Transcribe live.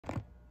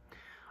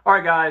All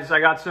right, guys,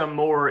 I got some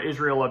more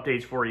Israel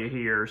updates for you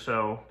here.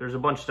 So there's a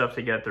bunch of stuff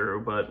to get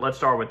through, but let's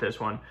start with this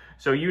one.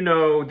 So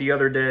the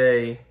other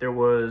day there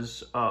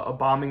was a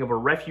bombing of a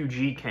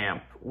refugee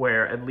camp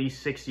where at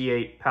least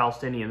 68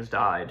 Palestinians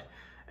died.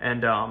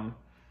 And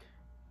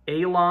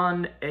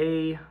Alon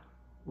A.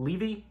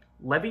 Levy,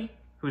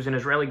 who's an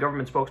Israeli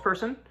government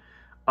spokesperson,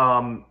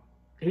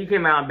 he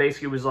came out and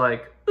basically was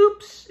like,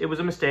 oops, it was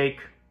a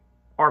mistake,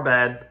 our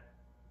bad.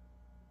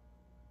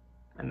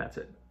 And that's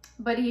it.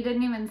 But he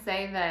didn't even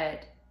say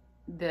that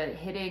the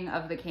hitting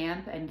of the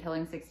camp and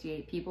killing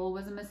 68 people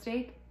was a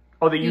mistake.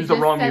 Oh, they used the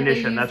wrong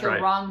munition. That's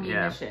right. Wrong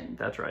munition. Yeah,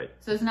 that's right.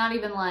 So it's not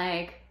even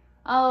like,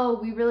 oh,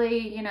 we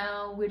really,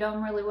 we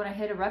don't really want to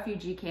hit a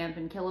refugee camp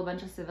and kill a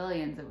bunch of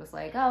civilians. It was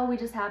like, oh, we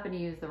just happen to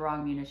use the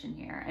wrong munition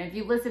here. And if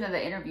you listen to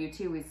the interview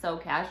too, he's so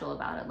casual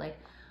about it. Like,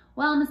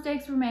 well,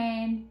 mistakes were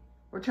made.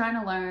 We're trying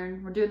to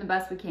learn. We're doing the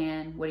best we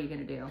can. What are you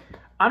going to do?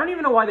 I don't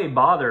even know why they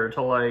bother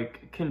to,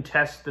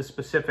 contest the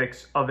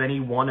specifics of any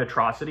one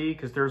atrocity,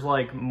 because there's,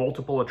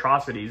 multiple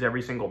atrocities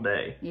every single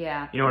day.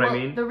 Yeah. You know what I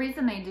mean? The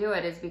reason they do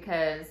it is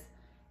because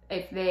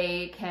if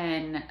they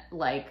can,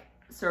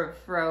 sort of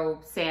throw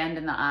sand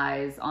in the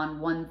eyes on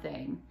one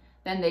thing,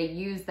 then they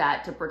use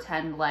that to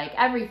pretend like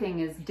everything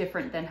is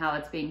different than how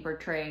it's being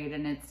portrayed,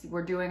 and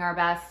we're doing our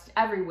best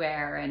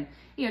everywhere. And,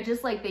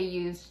 just like they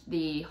used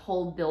the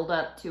whole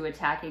buildup to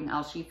attacking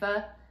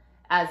Al-Shifa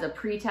as a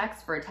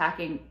pretext for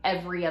attacking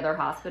every other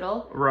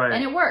hospital. Right.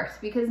 And it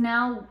worked because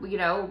now,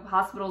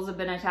 hospitals have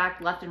been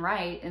attacked left and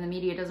right, and the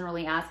media doesn't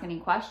really ask any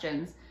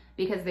questions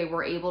because they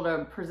were able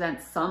to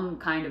present some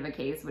kind of a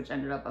case, which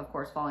ended up, of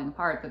course, falling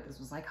apart, that this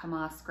was like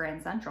Hamas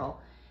Grand Central.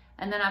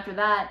 And then after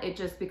that, it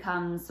just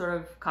becomes sort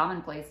of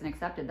commonplace and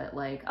accepted that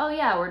oh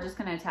yeah, we're just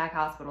going to attack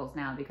hospitals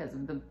now because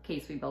of the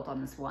case we built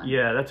on this one.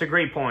 Yeah, that's a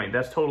great point.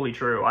 That's totally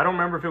true. I don't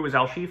remember if it was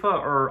Al-Shifa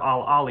or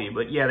Al-Ali,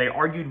 but yeah, they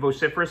argued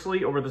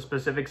vociferously over the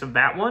specifics of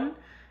that one.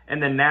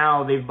 And then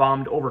now they've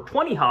bombed over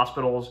 20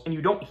 hospitals, and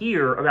you don't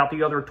hear about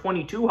the other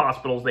 22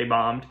 hospitals they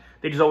bombed.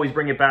 They just always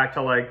bring it back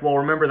to well,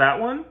 remember that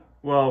one?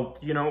 Well,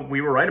 we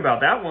were right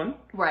about that one.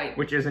 Right.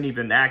 Which isn't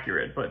even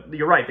accurate. But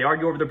you're right. They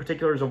argue over the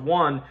particulars of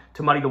one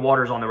to muddy the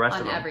waters on the rest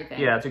of them. On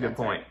everything. Yeah, that's a good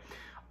point.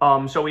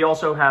 Right. So we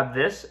also have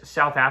this.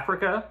 South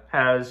Africa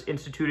has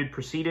instituted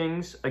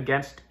proceedings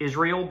against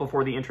Israel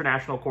before the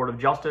International Court of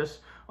Justice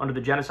under the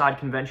Genocide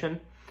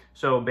Convention.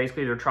 So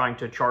basically they're trying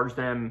to charge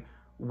them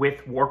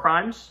with war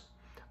crimes.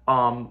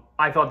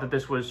 I thought that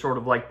this was sort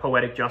of like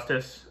poetic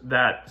justice,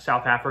 that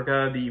South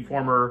Africa, the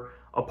former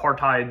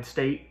apartheid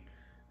state,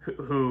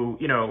 who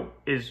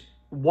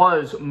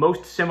was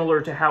most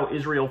similar to how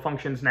Israel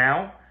functions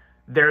now,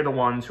 they're the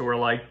ones who are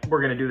like,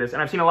 we're going to do this.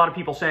 And I've seen a lot of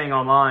people saying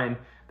online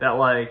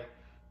that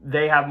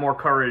they have more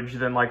courage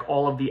than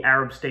all of the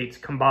Arab states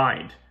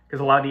combined, because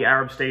a lot of the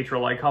Arab states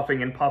are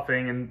huffing and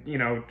puffing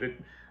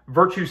and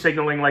virtue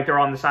signaling they're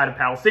on the side of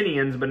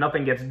Palestinians, but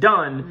nothing gets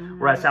done. Mm-hmm.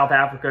 Whereas South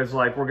Africa is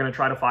we're going to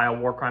try to file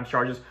war crimes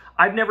charges.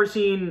 I've never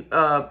seen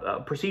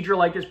a procedure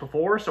like this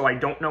before, so I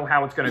don't know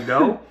how it's going to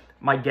go.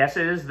 My guess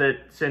is that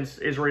since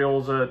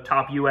Israel's a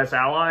top U.S.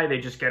 ally, they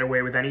just get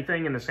away with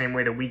anything in the same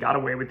way that we got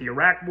away with the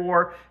Iraq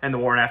War and the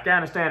war in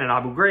Afghanistan and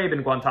Abu Ghraib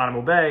and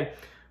Guantanamo Bay.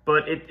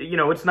 But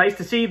it's nice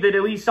to see that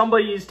at least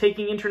somebody is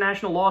taking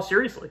international law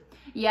seriously.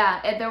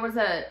 Yeah, there was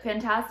a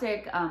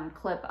fantastic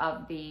clip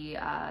of the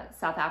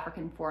South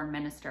African foreign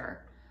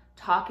minister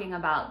talking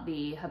about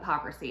the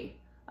hypocrisy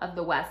of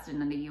the West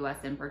and in the U.S.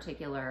 in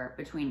particular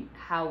between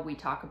how we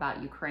talk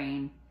about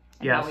Ukraine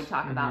and how we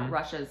talk about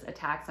Russia's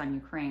attacks on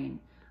Ukraine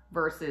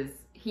versus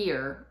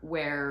here,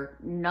 where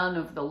none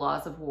of the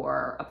laws of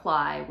war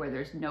apply, where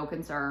there's no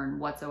concern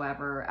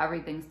whatsoever,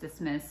 everything's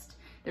dismissed.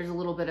 There's a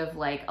little bit of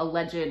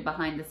alleged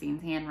behind the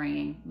scenes hand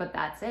wringing, but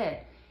that's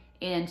it.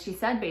 And she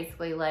said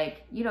basically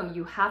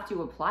you have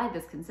to apply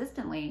this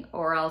consistently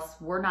or else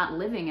we're not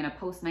living in a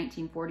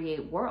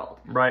post-1948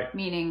 world. Right.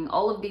 Meaning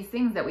all of these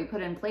things that we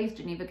put in place,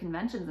 Geneva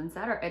Conventions,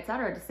 et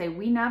cetera, to say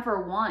we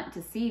never want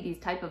to see these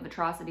type of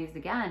atrocities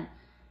again.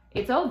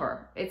 It's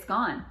over. It's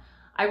gone.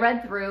 I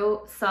read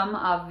through some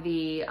of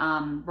the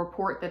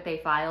report that they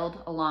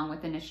filed along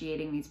with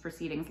initiating these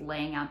proceedings,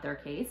 laying out their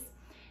case.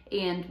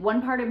 And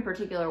one part in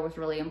particular was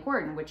really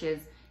important, which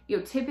is,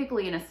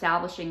 typically in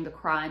establishing the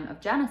crime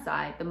of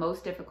genocide, the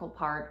most difficult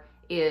part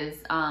is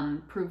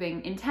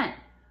proving intent,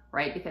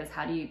 right? Because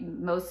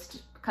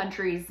most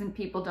countries and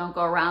people don't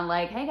go around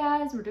hey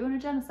guys, we're doing a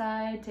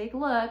genocide, take a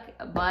look.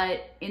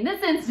 But in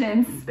this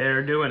instance,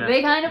 they're doing it.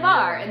 They kind of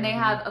are. And they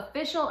have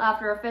official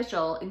after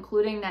official,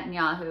 including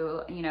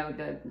Netanyahu,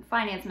 the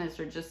finance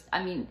minister,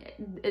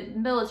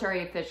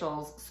 military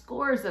officials,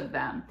 scores of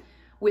them,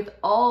 with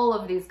all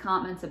of these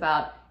comments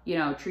about,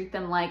 treat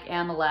them like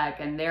Amalek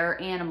and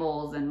they're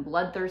animals and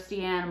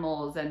bloodthirsty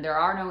animals and there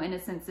are no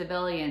innocent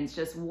civilians,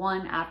 just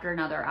one after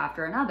another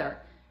after another.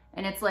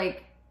 And it's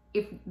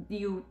if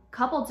you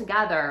couple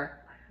together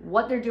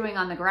what they're doing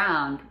on the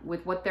ground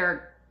with what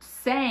they're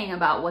saying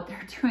about what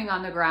they're doing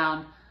on the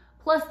ground,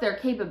 plus their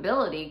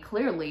capability,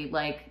 clearly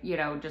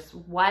just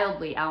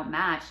wildly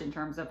outmatched in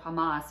terms of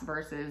Hamas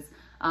versus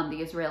the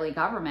Israeli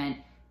government,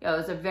 it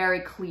was a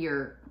very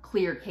clear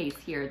case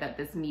here that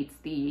this meets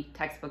the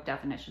textbook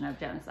definition of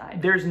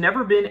genocide. There's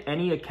never been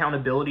any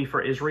accountability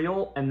for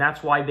Israel, and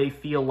that's why they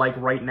feel like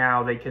right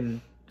now they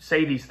can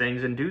say these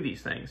things and do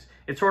these things.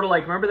 It's sort of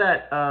like, remember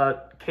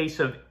that case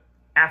of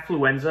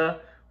affluenza,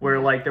 where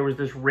like there was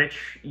this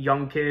rich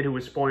young kid who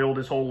was spoiled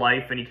his whole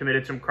life and he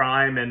committed some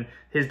crime, and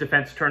his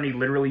defense attorney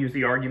literally used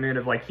the argument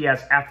of like he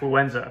has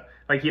affluenza,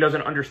 like he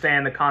doesn't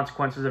understand the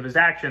consequences of his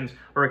actions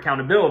or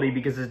accountability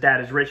because his dad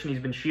is rich and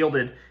he's been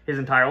shielded his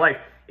entire life.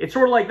 It's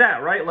sort of like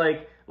that, right?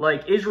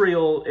 Like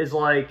Israel is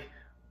like,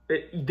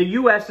 the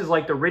U.S. is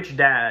like the rich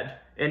dad,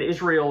 and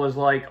Israel is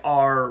like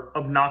our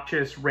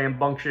obnoxious,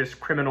 rambunctious,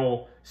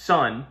 criminal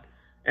son,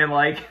 and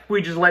like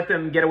we just let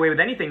them get away with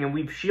anything, and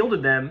we've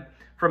shielded them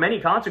from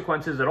any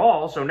consequences at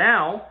all. So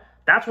now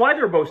that's why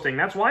they're boasting.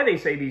 That's why they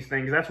say these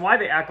things. That's why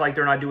they act like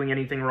they're not doing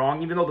anything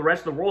wrong, even though the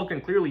rest of the world can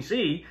clearly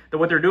see that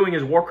what they're doing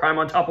is war crime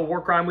on top of war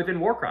crime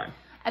within war crime.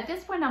 At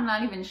this point, I'm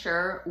not even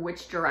sure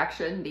which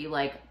direction the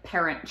like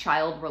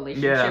parent-child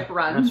relationship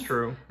runs. That's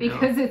true.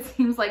 Because it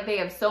seems like they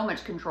have so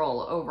much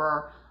control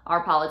over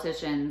our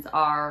politicians,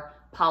 our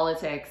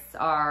politics,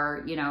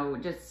 our, you know,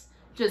 just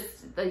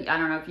I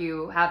don't know if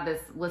you have this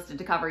listed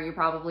to cover, you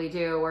probably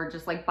do, or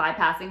just like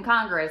bypassing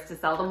Congress to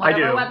sell them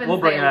whatever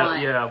weapons they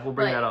want. Yeah, we'll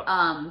bring that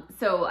up.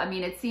 So, I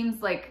mean, it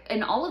seems like,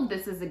 and all of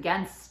this is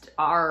against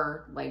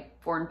our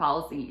like foreign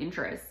policy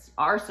interests.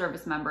 Our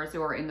service members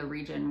who are in the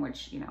region,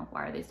 which, you know,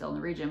 why are they still in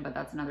the region? But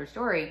that's another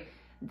story.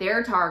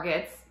 They're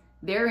targets.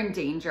 They're in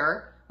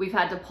danger. We've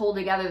had to pull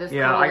together this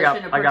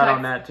coalition to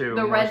protect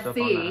the Red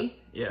Sea.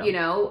 Yeah. You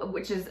know,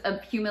 which is a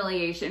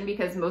humiliation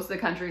because most of the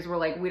countries were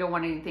like, we don't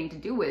want anything to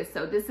do with.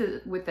 So this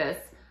is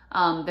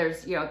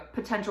there's, you know,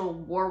 potential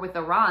war with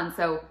Iran.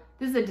 So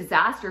this is a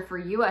disaster for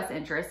U.S.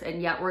 interests, and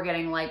yet we're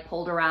getting like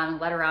pulled around and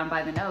led around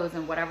by the nose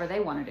and whatever they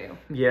want to do.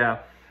 Yeah.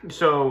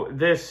 So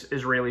this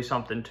is really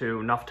something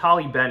too.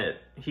 Naftali Bennett,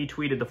 he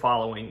tweeted the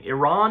following: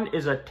 Iran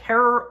is a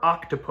terror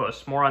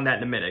octopus. More on that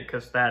in a minute,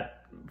 because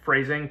that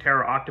phrasing,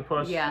 terror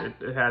octopus,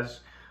 it has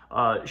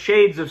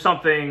shades of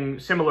something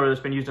similar that's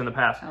been used in the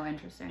past. Oh,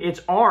 interesting. It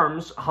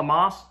arms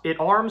Hamas,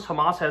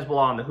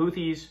 Hezbollah, and the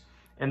Houthis,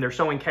 and they're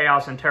sowing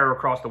chaos and terror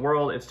across the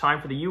world. It's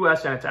time for the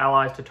U.S. and its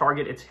allies to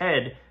target its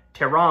head,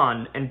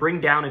 Tehran, and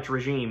bring down its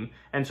regime.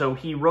 And so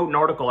he wrote an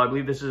article, I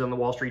believe this is in the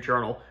Wall Street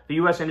Journal, the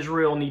U.S. and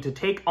Israel need to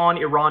take on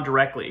Iran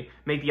directly,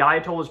 make the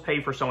Ayatollahs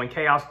pay for sowing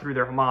chaos through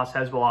their Hamas,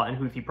 Hezbollah, and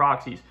Houthi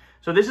proxies.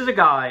 So this is a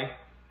guy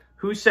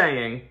who's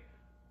saying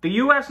the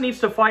U.S.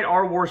 needs to fight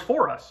our wars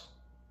for us.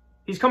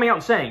 He's coming out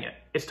and saying it.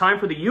 It's time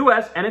for the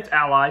U.S. and its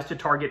allies to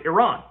target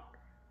Iran.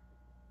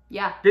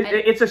 Yeah.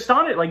 It's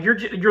astonishing. Like,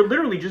 you're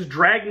literally just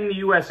dragging the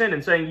U.S. in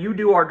and saying, you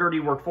do our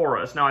dirty work for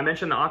us. Now, I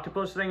mentioned the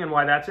octopus thing and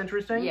why that's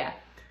interesting. Yeah.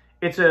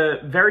 It's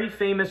a very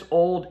famous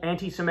old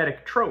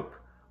anti-Semitic trope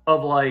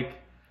of, like,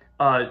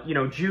 you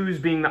know, Jews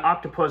being the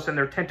octopus and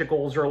their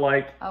tentacles are,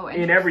 like,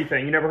 in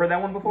everything. You never heard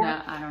that one before?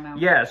 No, I don't know.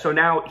 Yeah, so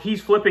now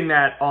he's flipping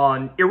that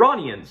on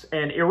Iranians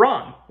and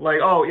Iran. Like,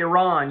 oh,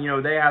 Iran, you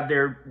know, they have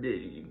their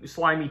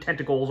slimy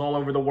tentacles all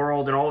over the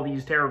world and all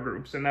these terror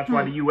groups, and that's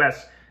why the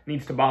U.S.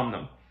 needs to bomb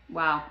them.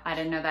 Wow, I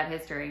didn't know that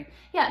history.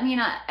 Yeah, I mean,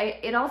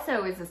 it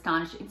also is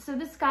astonishing. So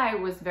this guy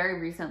was very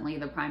recently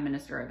the prime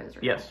minister of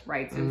Israel. Yes.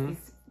 Right? So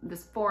he's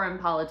this foreign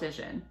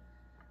politician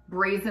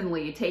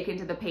brazenly taken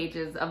to the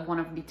pages of one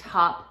of the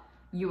top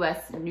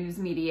U.S. news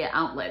media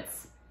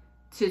outlets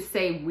to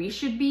say we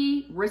should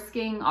be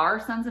risking our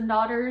sons and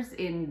daughters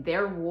in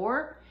their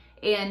war.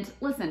 And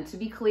listen, to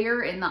be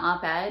clear, in the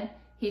op-ed,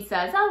 he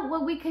says, oh,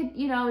 well, we could,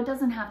 you know, it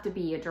doesn't have to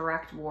be a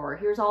direct war.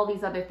 Here's all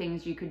these other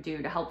things you could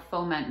do to help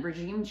foment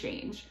regime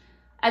change.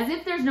 As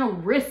if there's no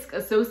risk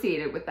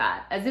associated with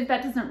that. As if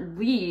that doesn't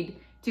lead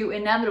to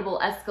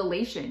inevitable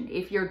escalation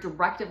if you're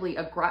directly,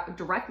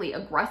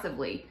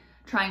 aggressively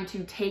trying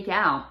to take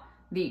out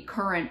the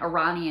current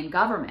Iranian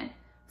government.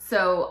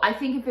 So I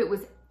think if it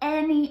was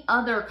any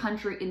other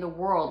country in the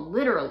world,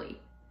 literally,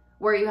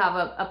 where you have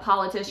a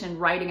politician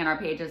writing in our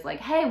pages like,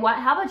 hey,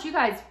 how about you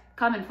guys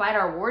come and fight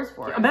our wars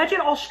for us?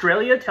 Imagine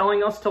Australia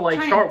telling us to,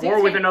 like, start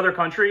war with another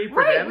country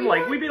for them.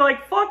 Like, we'd be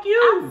like, fuck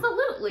you.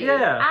 Absolutely.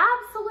 Yeah.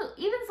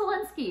 Absolutely. Even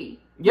Zelensky.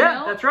 Yeah, you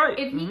know, that's right.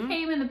 If he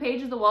came in the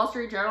page of the Wall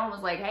Street Journal and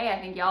was like, hey, I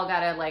think y'all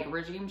gotta, like,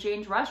 regime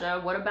change Russia.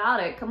 What about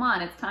it? Come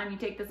on, it's time you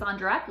take this on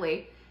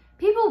directly.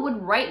 People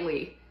would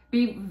rightly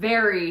be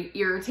very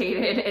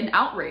irritated and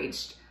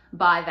outraged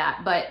by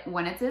that. But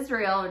when it's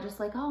Israel, we're just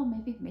like, oh,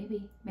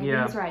 maybe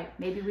he's right.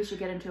 Maybe we should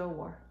get into a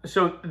war.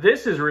 So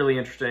this is really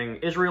interesting.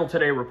 Israel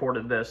Today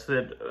reported this,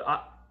 that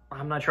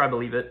I'm not sure I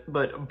believe it,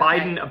 but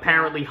Biden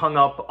apparently hung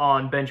up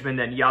on Benjamin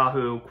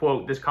Netanyahu.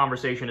 Quote, this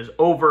conversation is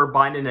over.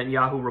 Biden and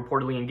Netanyahu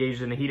reportedly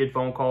engaged in a heated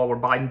phone call where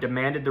Biden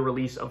demanded the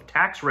release of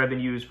tax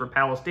revenues for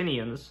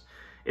Palestinians.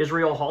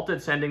 Israel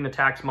halted sending the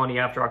tax money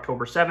after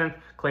October 7th,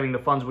 claiming the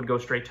funds would go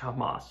straight to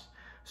Hamas.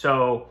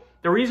 So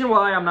the reason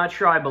why I'm not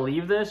sure I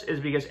believe this is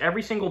because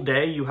every single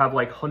day you have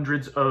like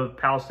hundreds of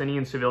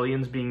Palestinian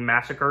civilians being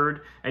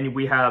massacred, and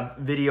we have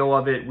video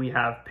of it, we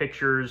have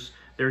pictures.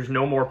 There's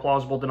no more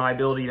plausible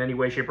deniability in any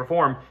way, shape, or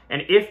form.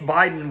 And if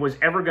Biden was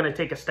ever going to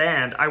take a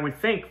stand, I would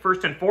think,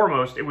 first and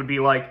foremost, it would be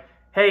like,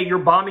 hey, you're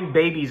bombing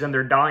babies and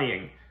they're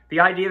dying.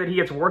 The idea that he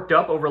gets worked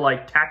up over,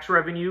 like, tax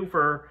revenue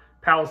for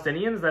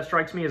Palestinians, that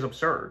strikes me as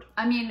absurd.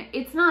 I mean,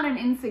 it's not an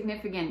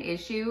insignificant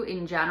issue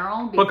in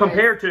general. But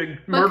compared to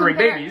murdering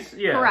babies,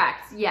 yeah.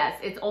 Correct, yes.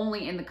 It's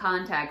only in the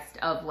context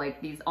of,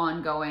 like, these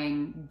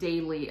ongoing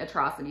daily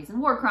atrocities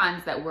and war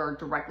crimes that we're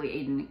directly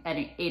aiding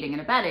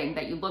and abetting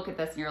that you look at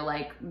this and you're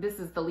like, this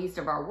is the least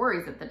of our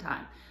worries at the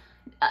time.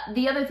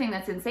 The other thing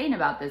that's insane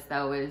about this,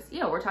 though, is,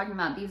 you know, we're talking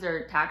about these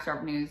are tax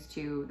revenues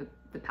to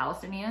the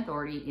Palestinian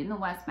Authority in the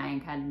West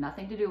Bank, had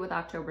nothing to do with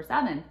October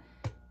 7th,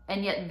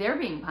 and yet they're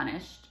being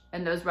punished.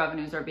 And those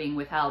revenues are being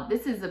withheld.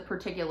 This is a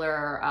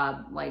particular,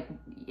 like,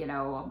 you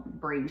know,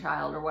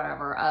 brainchild or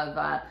whatever of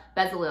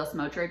Bezalel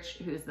Smotrich,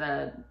 who's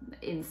the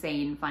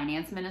insane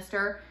finance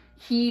minister.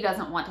 He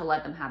doesn't want to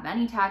let them have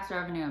any tax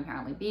revenue.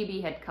 Apparently,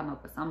 Bibi had come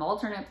up with some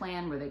alternate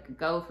plan where they could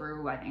go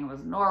through, I think it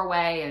was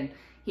Norway, and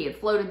he had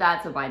floated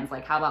that. So Biden's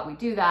like, how about we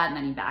do that? And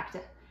then he backed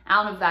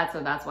out of that.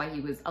 So that's why he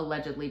was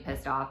allegedly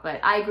pissed off.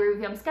 But I agree with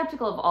you. I'm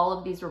skeptical of all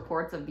of these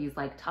reports of these,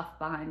 like, tough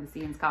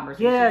behind-the-scenes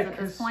conversations at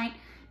this point.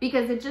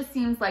 Because it just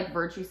seems like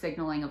virtue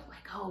signaling of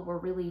like, oh, we're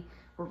really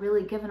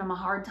giving them a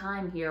hard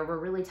time here. We're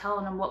really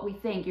telling them what we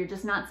think. You're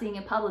just not seeing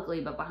it publicly,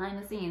 but behind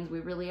the scenes,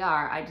 we really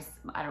are. I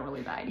don't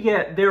really buy it.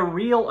 Yeah, their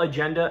real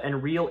agenda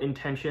and real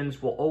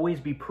intentions will always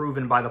be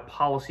proven by the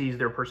policies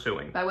they're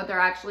pursuing. By what they're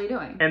actually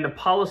doing. And the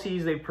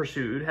policies they've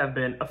pursued have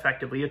been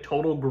effectively a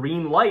total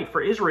green light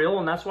for Israel,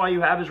 and that's why you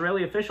have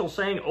Israeli officials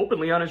saying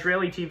openly on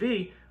Israeli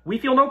TV, we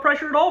feel no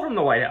pressure at all from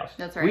the White House.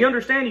 That's right. We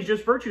understand he's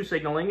just virtue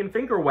signaling and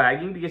finger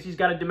wagging because he's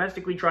got to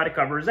domestically try to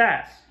cover his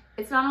ass.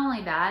 It's not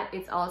only that,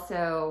 it's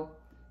also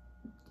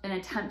an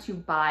attempt to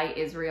buy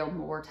Israel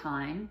more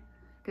time.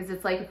 Because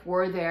it's like if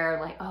we're there,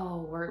 like,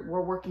 oh,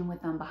 we're working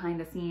with them behind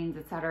the scenes,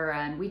 etc.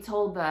 And we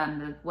told them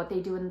that what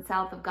they do in the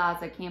south of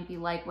Gaza can't be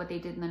like what they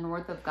did in the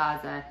north of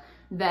Gaza.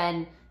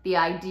 Then the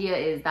idea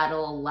is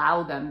that'll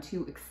allow them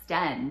to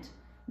extend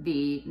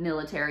the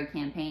military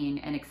campaign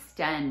and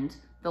extend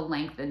the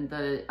length and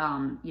the,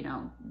 you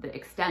know, the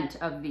extent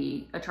of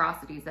the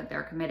atrocities that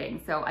they're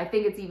committing. So I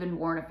think it's even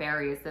more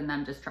nefarious than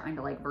them just trying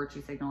to, like,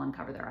 virtue signal and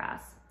cover their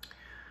ass.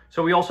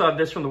 So we also have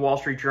this from the Wall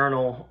Street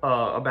Journal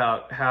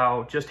about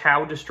how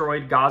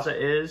destroyed Gaza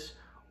is.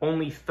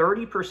 Only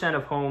 30%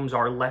 of homes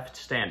are left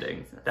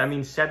standing. Jesus. That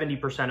means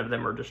 70% of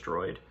them are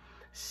destroyed.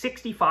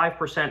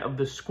 65% of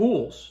the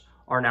schools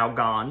are now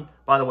gone.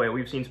 By the way,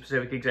 we've seen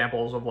specific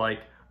examples of,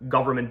 like,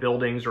 government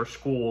buildings or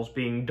schools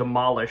being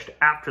demolished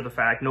after the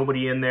fact.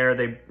 Nobody in there,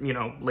 they, you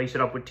know, lace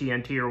it up with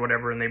TNT or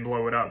whatever and they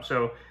blow it up.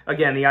 So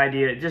again, the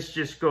idea just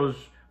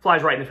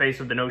flies right in the face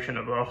of the notion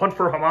of a hunt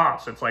for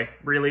Hamas. It's like,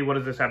 really, what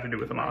does this have to do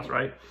with Hamas,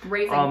 right?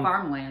 Raising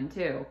farmland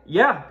too.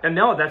 Yeah, and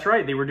no, that's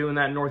right. They were doing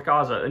that in North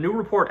Gaza. A new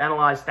report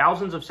analyzed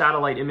thousands of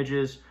satellite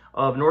images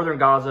of northern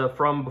Gaza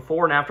from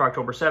before and after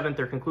October 7th.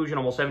 Their conclusion,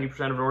 almost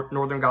 70% of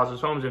northern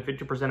Gaza's homes and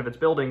 50% of its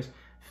buildings,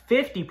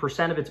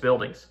 50% of its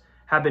buildings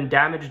have been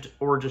damaged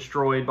or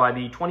destroyed by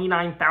the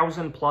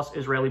 29,000 plus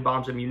Israeli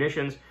bombs and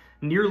munitions.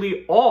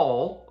 Nearly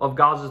all of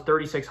Gaza's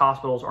 36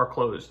 hospitals are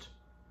closed.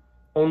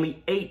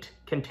 Only 8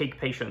 can take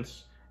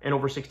patients, and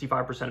over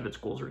 65% of its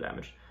schools are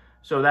damaged.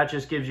 So that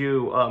just gives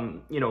you,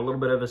 you know, a little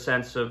bit of a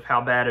sense of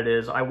how bad it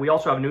is. We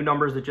also have new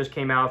numbers that just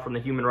came out from the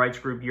human rights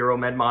group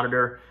Euromed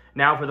Monitor.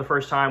 Now, for the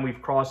first time,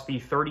 we've crossed the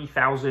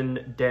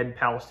 30,000 dead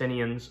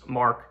Palestinians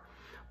mark.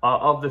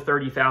 Of the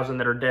 30,000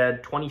 that are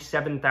dead,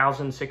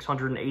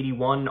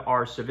 27,681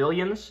 are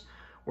civilians.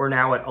 We're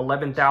now at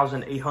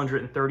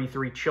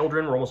 11,833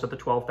 children. We're almost at the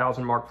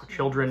 12,000 mark for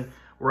children.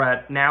 We're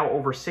at now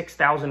over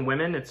 6,000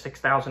 women. It's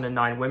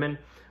 6,009 women.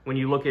 When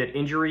you look at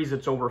injuries,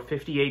 it's over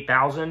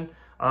 58,000.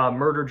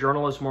 Murdered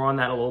journalists, more on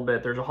that in a little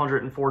bit. There's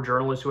 104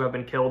 journalists who have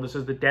been killed. This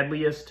is the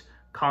deadliest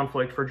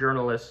conflict for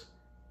journalists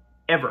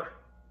ever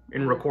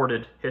in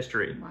recorded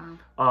history.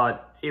 Wow.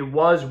 It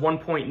was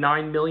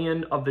 1.9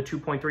 million of the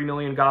 2.3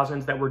 million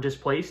Gazans that were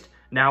displaced.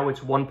 Now it's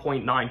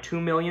 1.92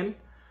 million.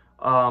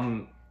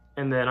 And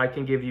then I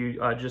can give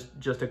you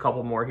just a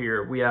couple more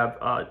here. We have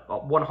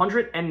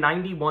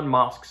 191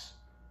 mosques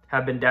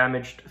have been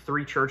damaged.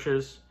 3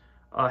 churches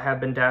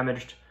have been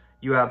damaged.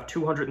 You have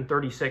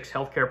 236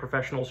 healthcare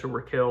professionals who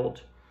were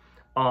killed.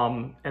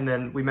 And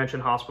then we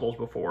mentioned hospitals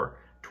before.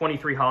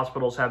 23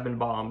 hospitals have been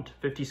bombed,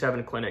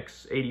 57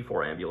 clinics,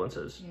 84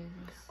 ambulances.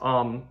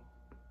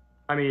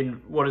 I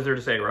mean, what is there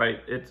to say,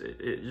 right?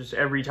 It just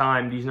every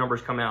time these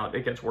numbers come out,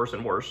 it gets worse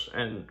and worse.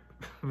 And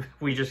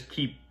we just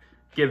keep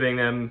giving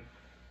them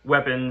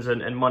weapons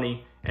and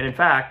money. And in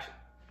fact,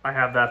 I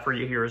have that for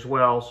you here as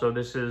well. So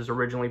this is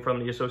originally from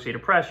the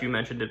Associated Press. You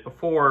mentioned it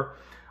before.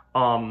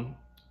 The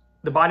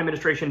Biden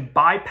administration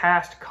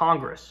bypassed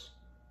Congress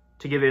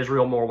to give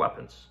Israel more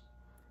weapons.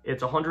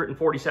 It's a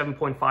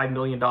 $147.5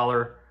 million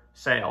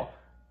sale.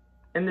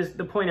 And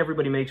the point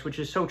everybody makes, which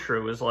is so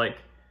true, is like,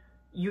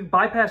 you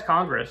bypass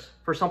Congress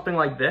for something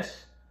like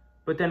this,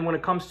 but then when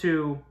it comes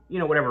to, you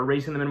know, whatever,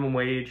 raising the minimum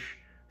wage,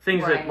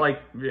 things that,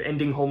 like,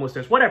 ending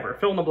homelessness, whatever,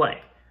 fill in the blank,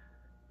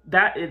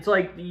 that it's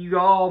like,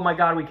 oh my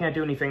God, we can't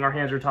do anything. Our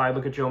hands are tied.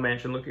 Look at Joe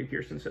Manchin. Look at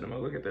Kirsten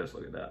Sinema. Look at this.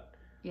 Look at that.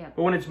 Yeah.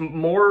 But when it's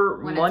more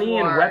money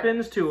and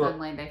weapons to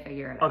suddenly they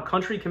figure it a out.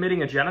 country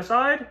committing a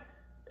genocide,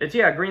 it's,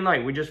 yeah, green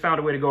light. We just found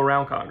a way to go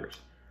around Congress.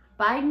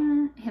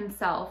 Biden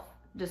himself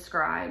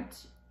described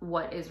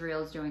what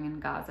Israel is doing in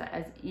Gaza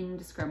as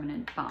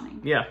indiscriminate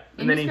bombing. Yeah.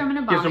 And then he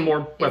gives them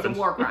more weapons. Is a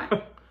war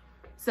crime.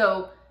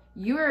 So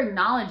you're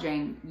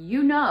acknowledging,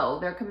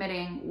 they're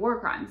committing war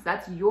crimes.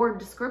 That's your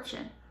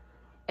description.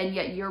 And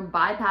yet you're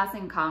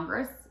bypassing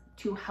Congress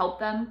to help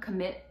them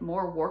commit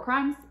more war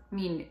crimes? I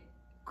mean,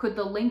 could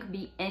the link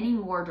be any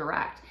more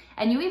direct?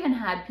 And you even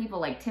had people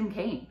like Tim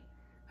Kaine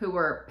who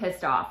were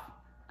pissed off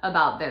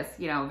about this,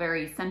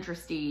 very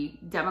centrist-y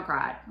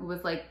Democrat who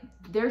was like,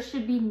 there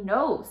should be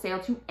no sale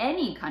to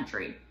any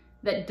country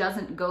that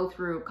doesn't go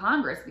through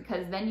Congress,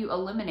 because then you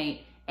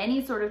eliminate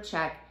any sort of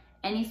check,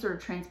 any sort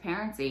of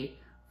transparency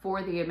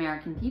for the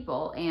American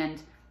people.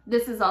 And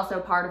this is also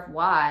part of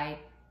why,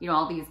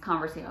 all these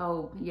conversations,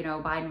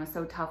 Biden was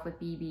so tough with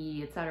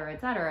Bibi, et cetera,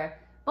 et cetera.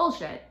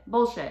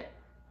 Bullshit.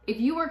 If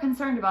you were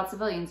concerned about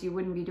civilians, you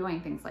wouldn't be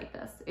doing things like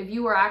this. If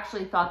you were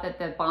actually thought that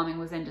the bombing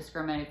was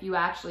indiscriminate, if you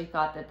actually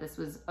thought that this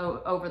was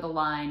over the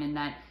line and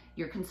that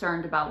you're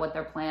concerned about what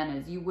their plan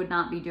is, you would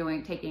not be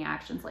taking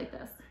actions like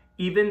this.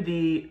 Even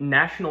the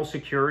national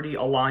security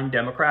aligned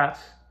Democrats,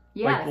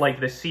 yes.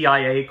 like the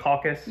CIA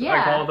caucus,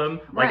 I call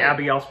them, like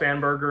Abigail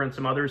Spanberger and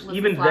some others,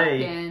 even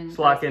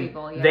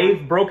Slotkin,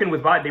 they've broken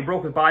with Biden. They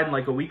broke with Biden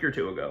like a week or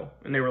two ago,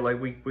 and they were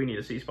like, we need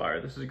a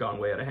ceasefire. This has gone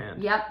way out of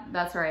hand. Yep,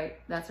 that's right.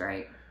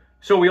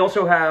 So we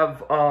also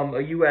have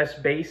a U.S.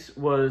 base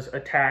was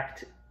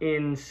attacked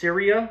in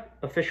Syria.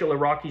 Official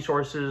Iraqi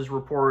sources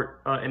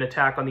report an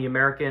attack on the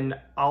American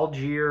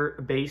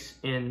Algier base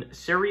in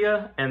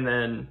Syria. And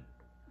then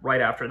right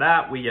after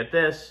that, we get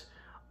this.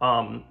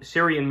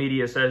 Syrian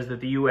media says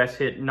that the U.S.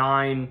 hit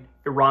 9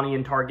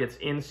 Iranian targets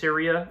in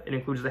Syria. It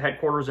includes the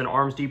headquarters and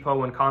arms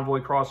depot and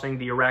convoy crossing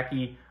the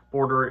Iraqi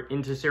border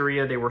into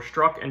Syria. They were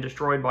struck and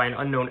destroyed by an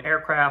unknown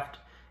aircraft.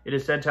 It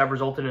is said to have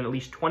resulted in at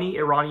least 20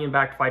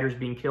 Iranian-backed fighters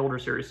being killed or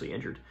seriously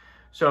injured.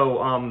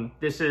 So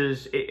this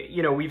is,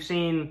 we've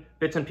seen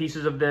bits and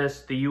pieces of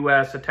this. The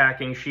U.S.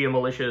 attacking Shia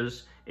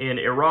militias in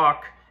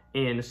Iraq,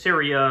 in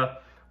Syria,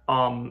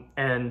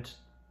 and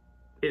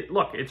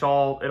it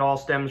all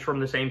stems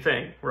from the same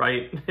thing,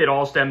 right? It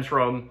all stems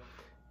from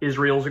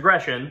Israel's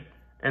aggression,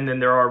 and then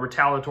there are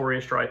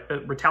retaliatory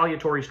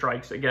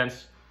strikes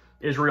against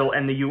Israel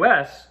and the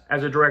U.S.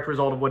 as a direct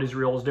result of what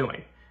Israel is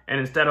doing. And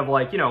instead of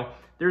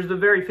there's the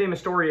very famous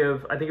story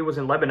of, I think it was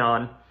in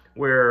Lebanon,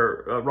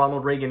 where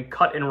Ronald Reagan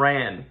cut and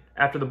ran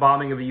after the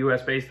bombing of a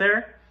U.S. base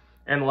there.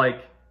 And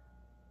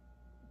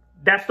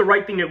that's the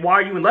right thing why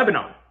are you in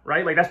Lebanon,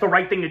 right? That's the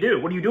right thing to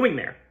do. What are you doing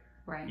there?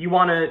 Right. You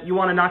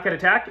wanna not get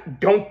attacked?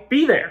 Don't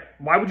be there.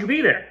 Why would you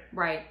be there?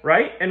 Right.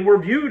 Right? And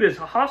we're viewed as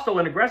hostile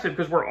and aggressive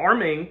because we're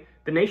arming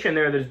the nation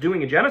there that is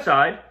doing a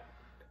genocide.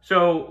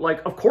 So,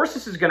 of course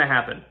this is going to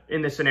happen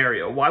in this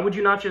scenario. Why would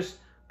you not just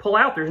pull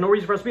out? There's no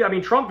reason for us to be. I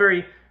mean, Trump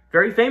very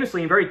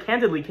famously and very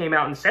candidly came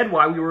out and said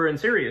why we were in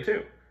Syria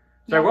too.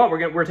 It's like, well,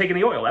 we're taking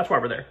the oil. That's why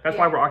we're there. That's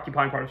why we're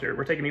occupying part of Syria.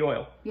 We're taking the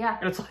oil. Yeah.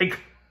 And it's like,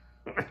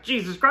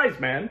 Jesus Christ,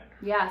 man.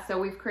 Yeah, so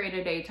we've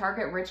created a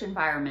target-rich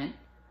environment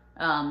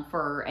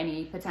for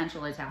any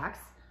potential attacks.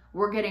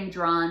 We're getting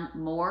drawn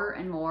more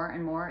and more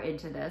and more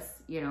into this.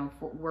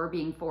 We're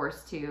being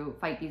forced to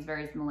fight these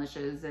various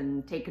militias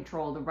and take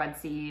control of the Red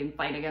Sea and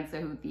fight against the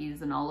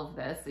Houthis and all of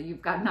this. So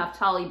you've got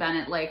Naftali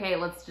Bennett hey,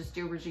 let's just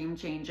do regime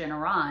change in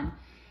Iran.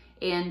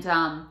 And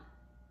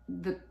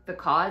the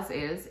cause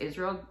is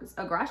Israel's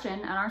aggression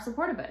and our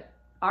support of it.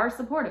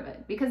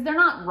 Because they're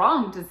not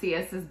wrong to see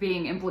us as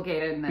being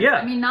implicated in this. Yeah.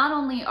 I mean, not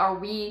only are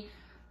we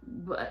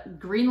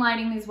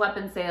greenlighting these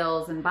weapon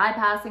sales and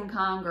bypassing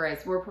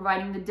Congress, we're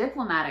providing the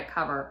diplomatic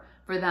cover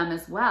for them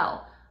as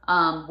well.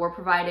 We're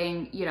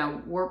providing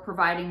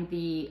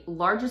the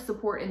largest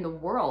support in the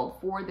world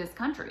for this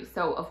country.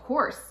 So of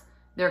course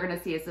they're going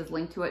to see us as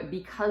linked to it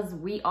because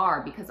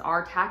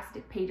our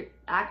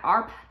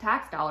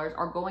tax dollars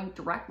are going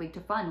directly to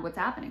fund what's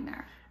happening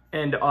there.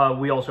 And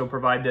we also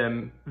provide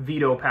them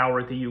veto power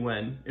at the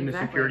UN in the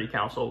Security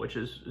Council, which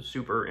is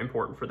super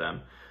important for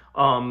them.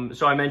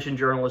 So I mentioned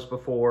journalists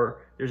before.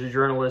 There's a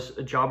journalist,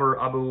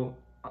 Jabir Abu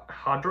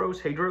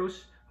Hadros,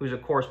 who's a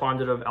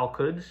correspondent of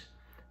Al-Quds,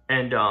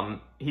 and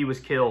he was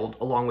killed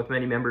along with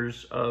many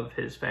members of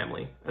his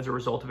family as a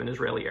result of an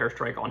Israeli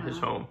airstrike on his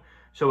home.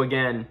 So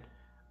again,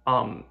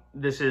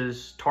 this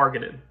is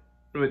targeted.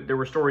 There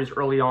were stories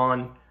early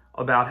on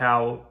about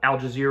how Al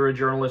Jazeera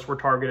journalists were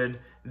targeted,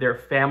 their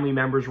family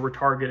members were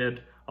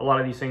targeted. A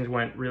lot of these things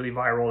went really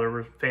viral. There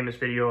was a famous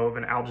video of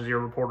an Al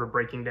Jazeera reporter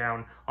breaking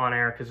down on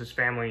air because his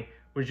family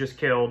was just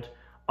killed.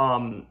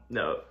 Rafat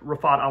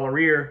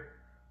Al-Arir,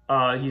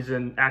 he's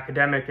an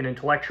academic and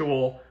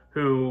intellectual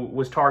who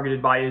was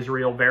targeted by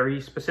Israel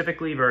very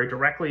specifically, very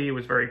directly. It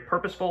was very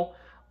purposeful.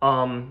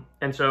 And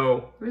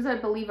so... There was, I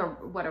believe, a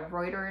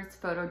Reuters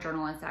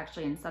photojournalist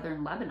actually in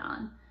southern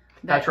Lebanon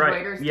That's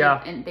right. Reuters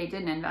yeah. did, and they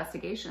did an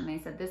investigation. They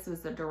said this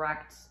was a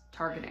direct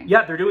targeting.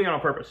 Yeah, they're doing it on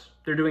purpose.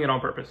 They're doing it on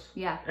purpose.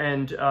 Yeah.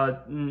 And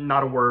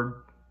not a word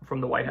from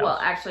the White House. Well,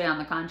 actually, on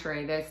the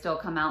contrary, they still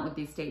come out with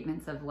these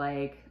statements of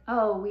like,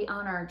 oh, we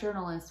honor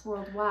journalists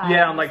worldwide.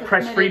 Yeah, on like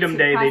Press Freedom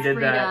Day, they did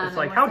that. It's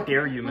like, how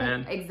dare you,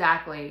 man?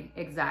 Exactly.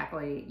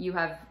 You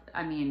have,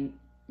 I mean,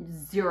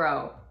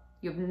 zero.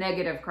 You have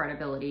negative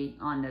credibility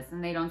on this,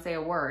 and they don't say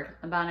a word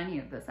about any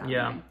of this happening.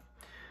 Yeah.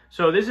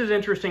 So this is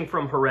interesting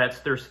from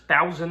Haaretz. There's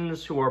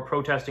thousands who are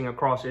protesting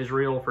across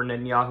Israel for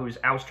Netanyahu's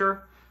ouster.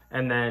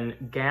 And then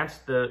Gantz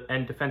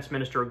and Defense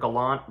Minister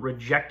Gallant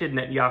rejected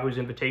Netanyahu's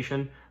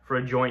invitation for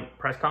a joint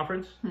press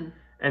conference.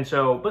 And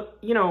so, but,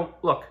 you know,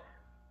 look,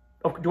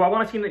 do I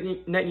want to see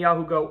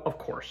Netanyahu go? Of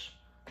course.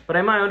 But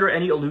am I under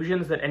any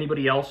illusions that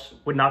anybody else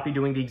would not be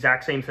doing the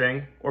exact same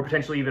thing or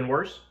potentially even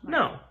worse?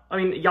 No. I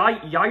mean,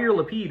 Yair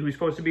Lapid, who's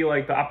supposed to be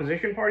like the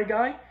opposition party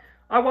guy,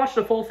 I watched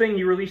the full thing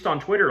he released on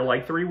Twitter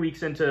like 3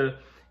 weeks into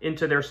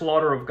their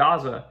slaughter of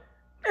Gaza.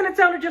 And it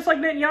sounded just like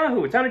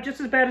Netanyahu. It sounded just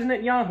as bad as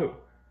Netanyahu.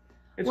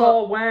 It's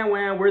all wah,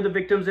 wah, we're the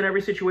victims in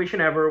every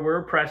situation ever. We're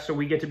oppressed, so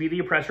we get to be the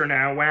oppressor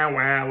now. Wah,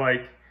 wah,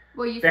 like,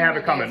 well, you they see have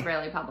where it coming. The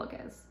Israeli public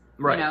is.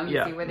 Right, you know,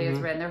 you see where the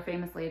Israel, and they're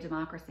famously a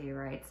democracy,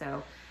 right?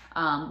 So,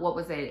 what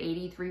was it,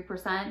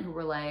 83% who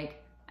were like,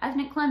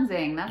 ethnic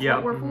cleansing, that's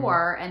what we're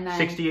for, and then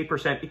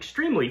 68%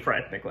 extremely for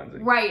ethnic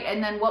cleansing. Right,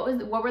 and then what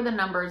were the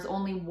numbers?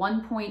 Only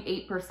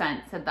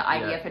 1.8% said the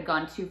IDF had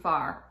gone too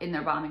far in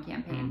their bombing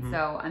campaign.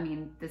 So, I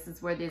mean, this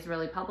is where the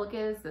Israeli public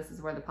is. This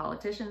is where the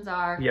politicians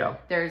are. Yeah.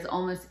 There's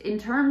almost, in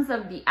terms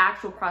of the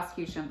actual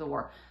prosecution of the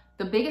war,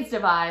 the biggest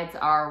divides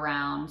are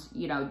around,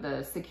 you know,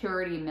 the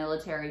security,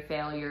 military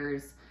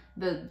failures,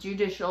 the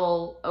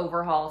judicial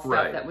overhaul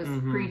stuff that was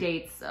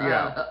predates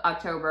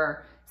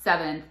October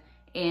 7th.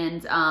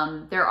 And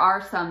there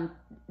are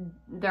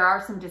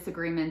some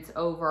disagreements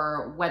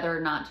over whether or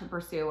not to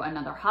pursue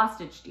another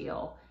hostage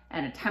deal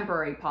and a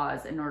temporary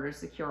pause in order to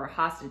secure a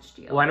hostage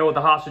deal. Well, I know what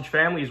the hostage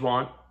families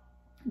want.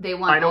 They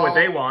want. I know what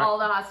they want. All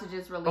the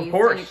hostages released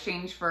in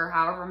exchange for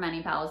however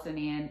many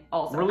Palestinian.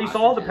 Also, release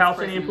all the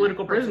Palestinian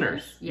political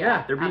prisoners.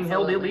 Yeah, they're being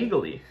held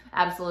illegally.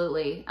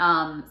 Absolutely.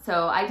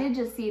 So I did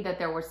just see that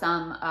there were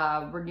some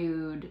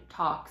renewed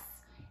talks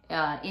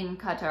in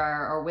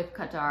Qatar or with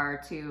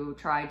Qatar to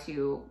try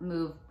to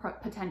move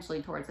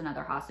potentially towards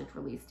another hostage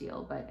release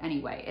deal. But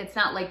anyway, it's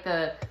not like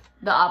the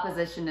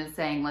opposition is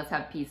saying let's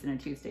have peace and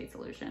a two-state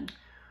solution.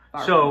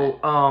 So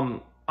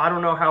I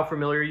don't know how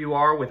familiar you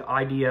are with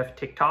IDF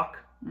TikTok,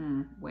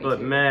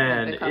 but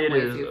man, it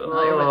is,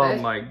 oh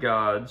my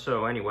God.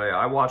 So anyway,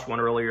 I watched one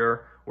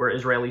earlier where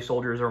Israeli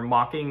soldiers are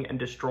mocking and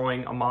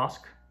destroying a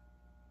mosque.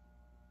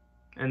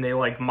 And they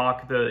like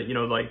mock the, you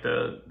know, like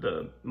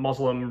the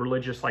Muslim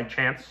religious like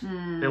chants.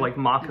 They like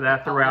mock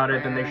that throughout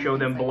it, and they show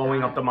them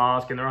blowing up the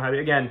mosque, and they're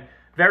having, again,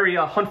 very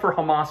Hunt for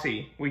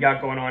Hamasy we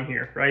got going on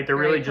here, right? They're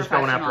really just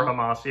going after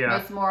Hamas,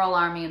 Most moral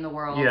army in the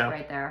world,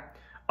 right there.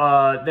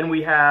 Then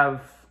we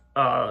have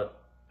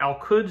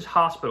Al-Quds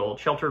Hospital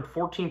sheltered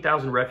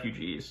 14,000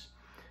 refugees.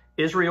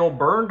 Israel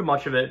burned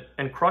much of it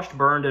and crushed,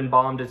 burned, and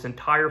bombed its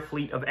entire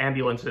fleet of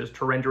ambulances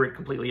to render it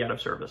completely out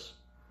of service.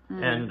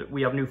 And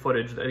we have new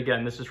footage. That,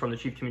 again, this is from the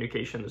Chief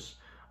Communications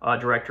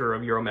Director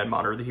of Euromed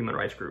Monitor, the human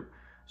rights group.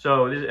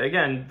 So, this,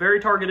 again,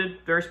 very targeted,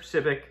 very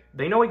specific.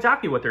 They know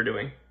exactly what they're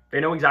doing. They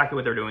know exactly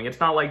what they're doing.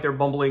 It's not like they're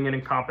bumbling and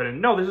incompetent.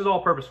 No, this is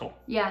all purposeful.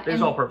 Yeah, this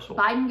is all purposeful.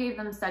 Biden gave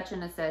them such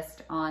an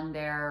assist on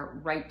their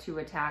right to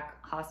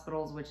attack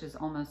hospitals, which is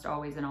almost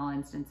always in all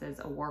instances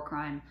a war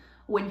crime,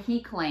 when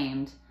he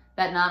claimed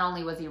that not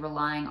only was he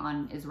relying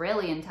on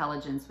Israeli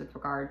intelligence with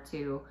regard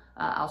to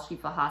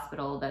Al-Shifa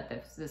Hospital, that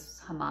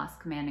this Hamas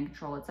command and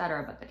control,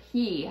 etc., but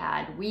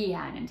that we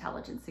had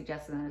intelligence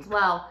suggesting that as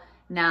well.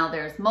 Now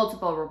there's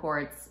multiple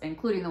reports,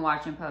 including the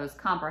Washington Post,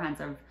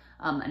 comprehensive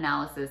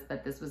analysis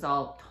that this was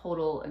all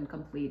total and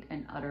complete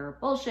and utter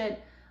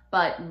bullshit.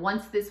 But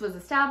once this was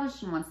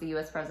established and once the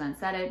U.S. president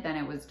said it, then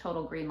it was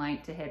total green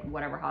light to hit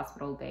whatever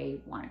hospital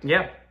they wanted to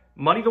hit.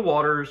 Muddy the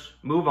waters,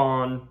 move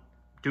on,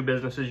 do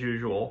business as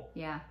usual.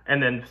 Yeah.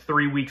 And then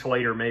 3 weeks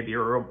later, maybe,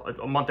 or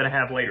a month and a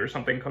half later,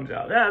 something comes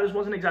out. This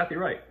wasn't exactly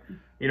right.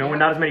 You know, when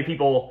not as many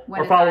people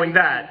are following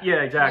that. Yeah,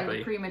 exactly. When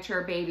the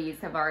premature babies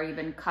have already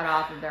been cut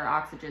off of their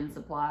oxygen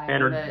supply.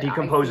 And are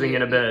decomposing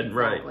in a bed,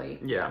 exactly.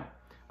 Right. Yeah.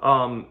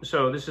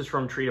 So this is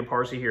from Trita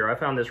Parsi here. I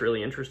found this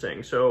really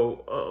interesting.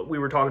 So we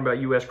were talking about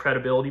U.S.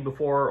 credibility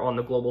before on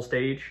the global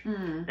stage.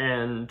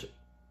 And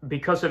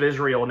because of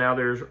Israel, now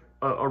there's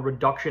a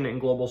reduction in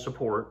global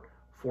support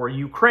for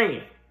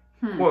Ukraine.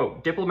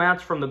 Quote,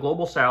 diplomats from the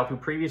global south who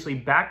previously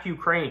backed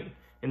Ukraine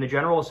in the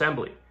General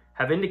Assembly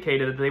have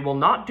indicated that they will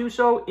not do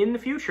so in the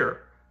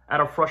future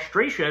out of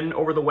frustration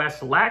over the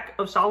West's lack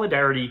of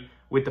solidarity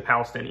with the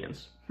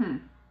Palestinians.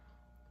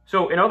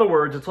 So in other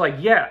words, it's like,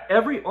 yeah,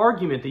 every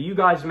argument that you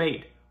guys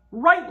made,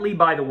 rightly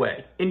by the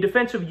way, in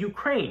defense of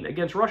Ukraine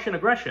against Russian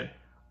aggression,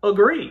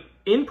 agree,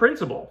 in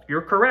principle,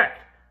 you're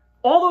correct.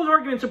 All those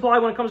arguments apply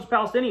when it comes to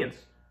Palestinians.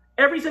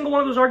 Every single one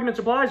of those arguments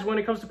applies when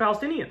it comes to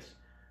Palestinians.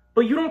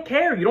 But you don't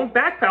care. You don't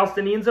back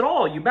Palestinians at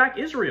all. You back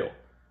Israel.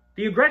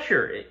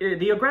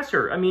 the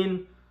aggressor. I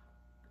mean,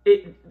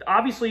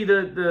 obviously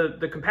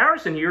the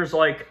comparison here is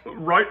like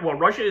what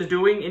Russia is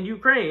doing in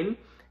Ukraine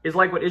is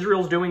like what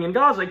Israel's doing in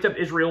Gaza, except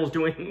Israel is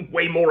doing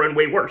way more and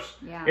way worse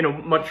in a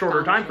much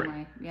shorter time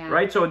frame. Yeah.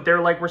 Right? So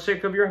they're like, we're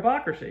sick of your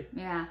hypocrisy.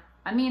 Yeah.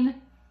 I mean,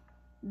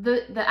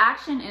 the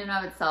action in and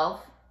of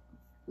itself,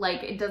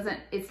 like,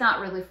 it's not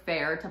really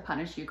fair to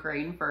punish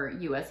Ukraine for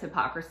U.S.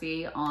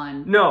 hypocrisy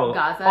on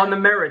Gaza. On the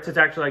merits, it's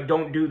actually like,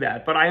 don't do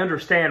that. But I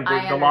understand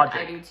the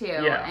logic. I do too.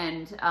 Yeah.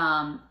 And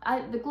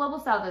the Global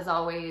South has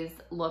always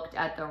looked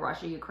at the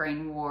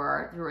Russia-Ukraine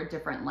war through a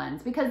different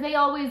lens, because they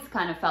always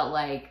kind of felt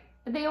like,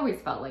 this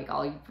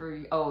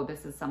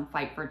is some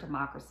fight for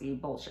democracy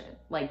bullshit.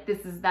 Like,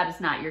 that is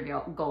not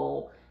your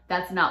goal.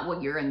 That's not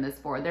what you're in this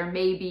for. There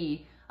may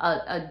be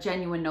a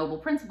genuine noble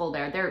principle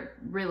there. There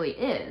really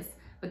is.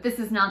 But this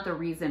is not the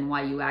reason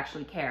why you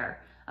actually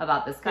care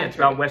about this country. Yeah, it's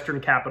about Western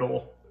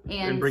capital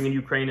and bringing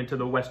Ukraine into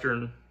the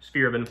Western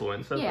sphere of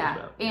influence. That's what it's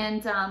about.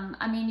 And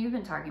I mean, you've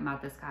been talking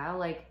about this, Kyle.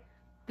 Like,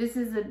 this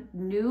is a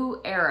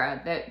new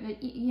era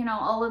that, you know,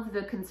 all of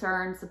the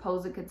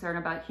supposed concern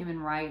about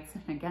human rights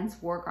and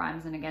against war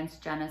crimes and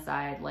against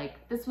genocide, like,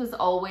 there was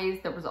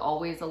always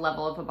a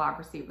level of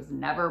hypocrisy. It was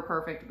never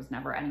perfect. It was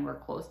never anywhere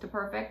close to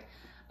perfect.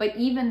 But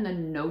even the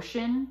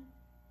notion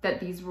that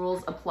these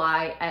rules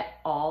apply at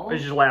all,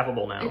 it's just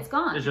laughable now. It's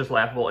gone. It's just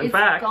laughable. In it's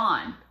fact,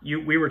 gone.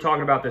 We were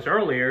talking about this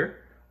earlier.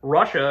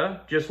 Russia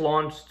just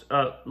launched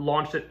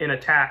an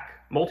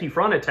attack,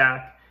 multi-front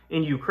attack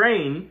in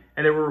Ukraine,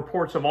 and there were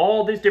reports of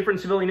all this different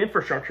civilian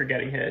infrastructure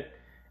getting hit.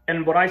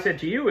 And what I said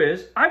to you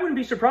is, I wouldn't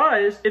be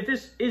surprised if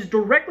this is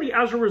directly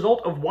as a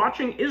result of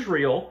watching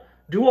Israel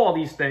do all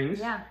these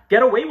things,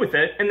 get away with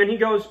it, and then he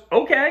goes,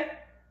 okay,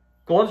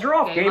 gloves are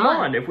off, game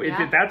on.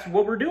 If that's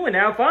what we're doing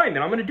now, fine,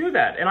 then I'm going to do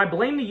that. And I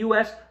blame the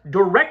U.S.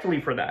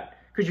 directly for that,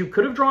 because you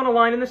could have drawn a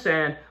line in the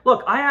sand.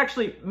 Look,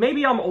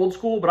 maybe I'm old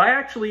school, but I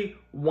actually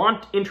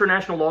want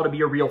international law to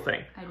be a real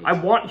thing. I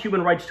want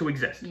human rights to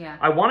exist. Yeah.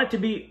 I want it to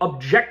be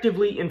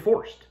objectively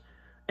enforced.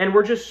 And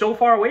we're just so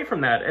far away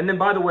from that. And then,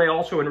 by the way,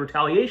 also in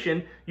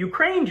retaliation,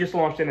 Ukraine just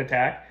launched an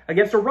attack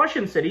against a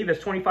Russian city that's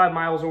 25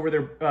 miles over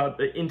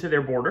into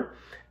their border.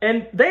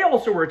 And they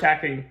also were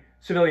attacking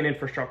civilian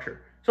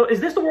infrastructure. So is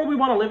this the world we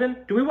want to live in?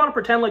 Do we want to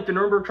pretend like the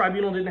Nuremberg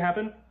Tribunal didn't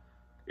happen?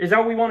 Is that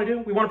what we want to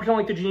do? We want to pretend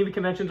like the Geneva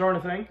Conventions aren't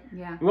a thing?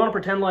 Yeah. We want to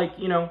pretend like,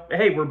 you know,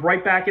 hey, we're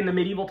right back in the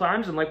medieval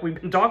times, and like we've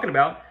been talking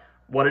about,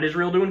 what did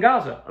Israel do in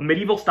Gaza? A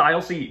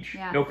medieval-style siege.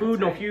 Yeah, no food,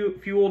 no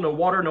fuel, no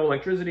water, no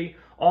electricity,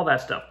 all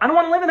that stuff. I don't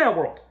want to live in that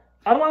world.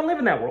 I don't want to live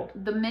in that world.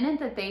 The minute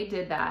that they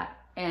did that,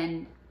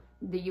 and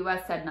the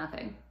U.S. said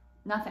nothing.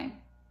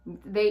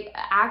 They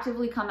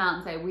actively come out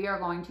and say, we are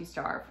going to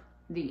starve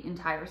the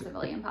entire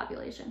civilian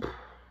population.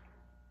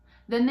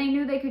 Then they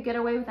knew they could get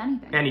away with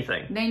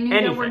anything. They knew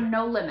there were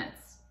no limits.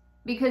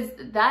 Because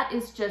that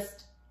is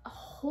just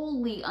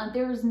wholly,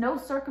 there is no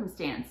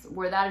circumstance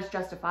where that is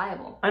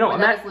justifiable. I know. Where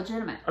that is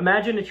legitimate.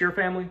 Imagine it's your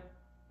family.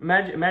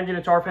 Imagine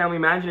it's our family.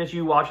 Imagine it's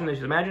you watching this.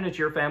 Imagine it's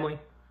your family.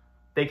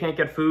 They can't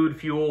get food,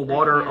 fuel,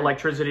 water,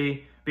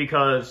 electricity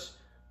because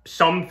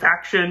some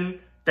faction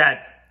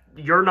that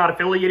you're not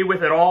affiliated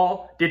with at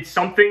all did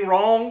something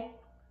wrong,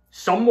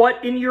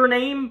 somewhat in your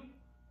name.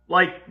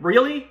 Like,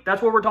 really?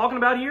 That's what we're talking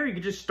about here? You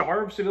could just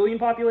starve civilian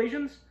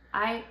populations?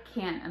 I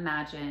can't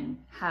imagine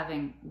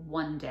having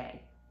one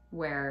day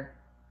where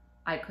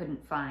I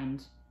couldn't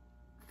find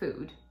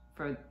food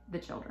for the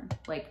children.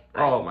 Like,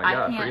 oh my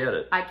God, forget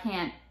it. I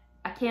can't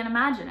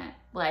imagine it.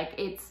 Like,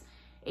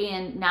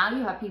 and now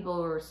you have people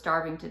who are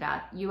starving to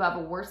death. You have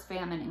a worse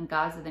famine in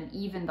Gaza than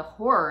even the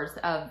horrors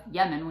of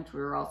Yemen, which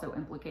we were also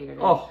implicated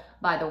in,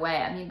 by the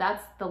way. I mean,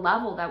 that's the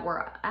level that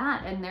we're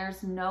at, and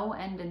there's no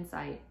end in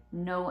sight.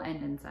 No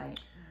end in sight.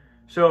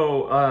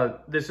 So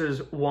this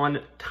is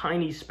one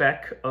tiny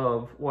speck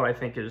of what I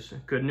think is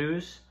good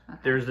news. Okay.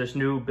 There's this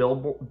new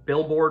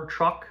billboard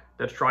truck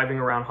that's driving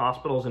around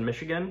hospitals in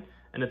Michigan,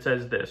 and it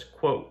says this,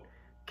 quote,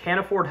 "Can't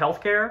afford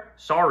healthcare?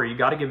 Sorry, you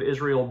got to give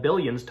Israel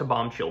billions to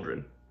bomb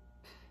children."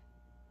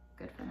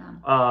 Good for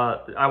them.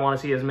 I want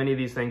to see as many of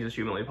these things as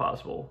humanly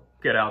possible.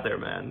 Get out there,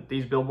 man.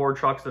 These billboard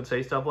trucks that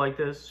say stuff like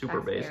this, super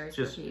base.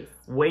 Just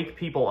wake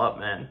people up,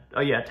 man.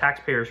 Oh yeah,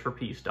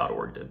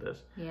 taxpayersforpeace.org did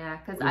this. Yeah,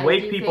 because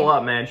wake people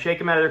up, man. Shake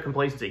them out of their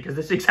complacency, because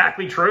this is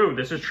exactly true.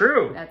 This is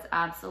true. That's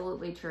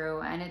absolutely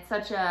true, and it's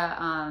such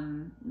a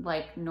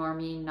like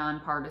normie,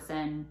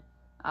 nonpartisan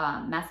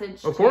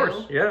message. Of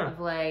course, yeah.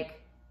 Of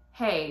like,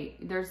 hey,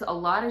 there's a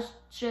lot of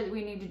shit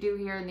we need to do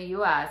here in the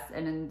U.S.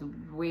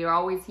 and we are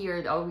always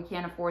here. Oh, we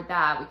can't afford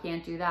that. We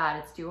can't do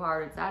that. It's too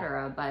hard,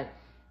 etc. But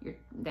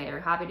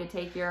they're happy to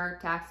take your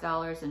tax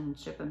dollars and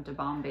ship them to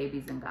bomb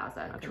babies in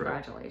Gaza. That's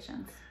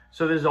Congratulations. Right.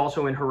 So this is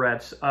also in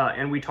Haaretz,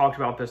 and we talked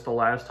about this the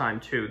last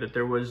time too, that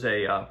there was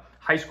a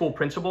high school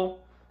principal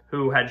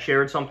who had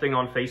shared something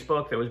on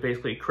Facebook that was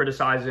basically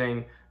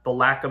criticizing the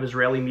lack of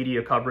Israeli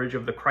media coverage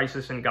of the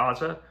crisis in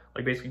Gaza,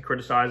 like basically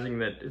criticizing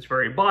that it's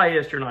very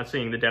biased, you're not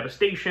seeing the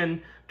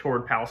devastation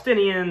toward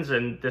Palestinians,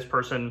 and this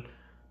person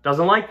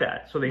doesn't like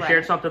that. So they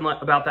shared something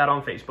about that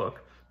on Facebook.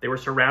 They were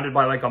surrounded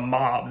by like a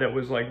mob that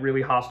was like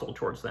really hostile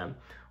towards them.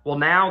 Well,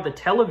 now the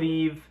Tel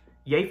Aviv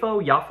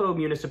Yafo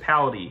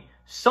municipality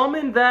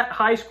summoned that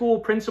high school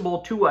principal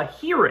to a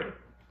hearing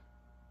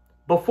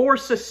before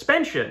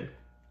suspension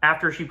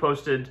after she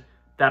posted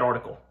that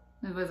article.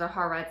 It was a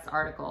Haaretz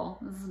article.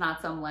 This is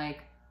not some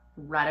like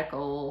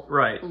radical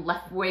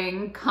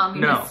left-wing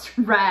communist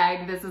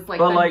rag. This is like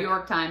the New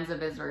York Times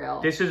of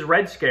Israel. This is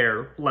Red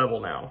Scare level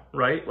now,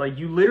 right? Like,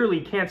 you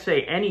literally can't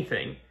say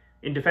anything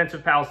in defense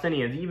of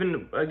Palestinians.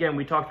 Even, again,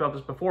 we talked about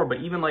this before,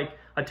 but even like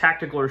a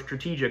tactical or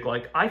strategic,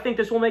 like, I think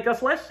this will make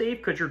us less safe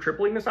because you're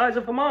tripling the size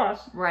of Hamas.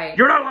 Right.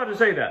 You're not allowed to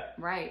say that.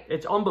 Right.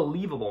 It's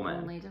unbelievable,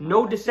 man.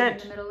 No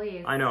dissent. In the Middle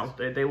East. I know.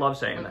 They love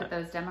saying that. Look at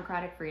those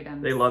democratic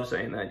freedoms. They love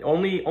saying that.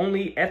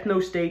 Only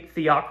ethno-state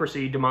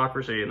theocracy,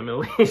 democracy in the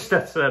Middle East.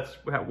 That's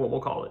what we'll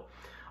call it.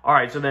 All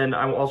right. So then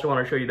I also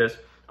want to show you this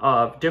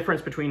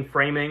difference between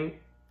framing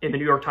in the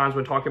New York Times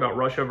when talking about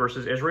Russia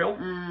versus Israel.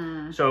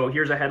 So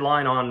here's a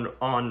headline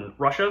on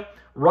Russia.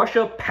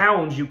 Russia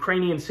pounds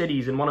Ukrainian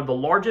cities in one of the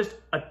largest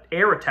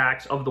air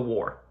attacks of the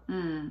war.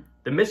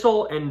 The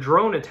missile and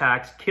drone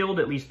attacks killed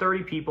at least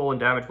 30 people and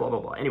damaged blah, blah,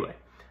 blah. Anyway,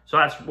 so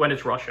that's when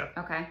it's Russia.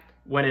 Okay.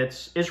 When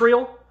it's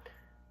Israel,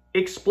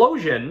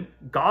 explosion,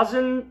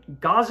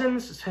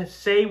 Gazans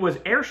say was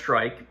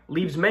airstrike,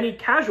 leaves many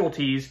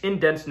casualties in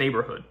dense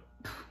neighborhood.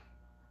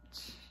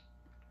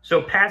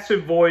 So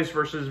passive voice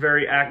versus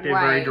very active,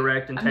 very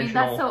direct, intentional. I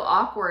mean, that's so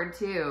awkward,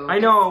 too. I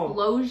know.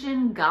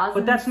 Explosion, Gaza,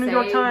 but that's New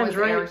York Times,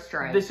 right?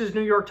 Airstrike. This is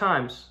New York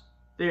Times.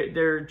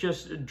 They're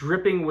just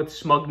dripping with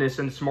smugness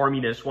and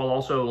smarminess while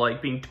also,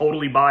 like, being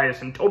totally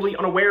biased and totally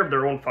unaware of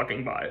their own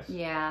fucking bias.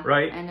 Yeah.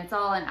 Right? And it's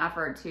all an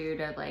effort, too,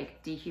 to,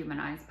 like,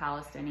 dehumanize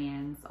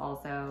Palestinians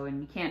also,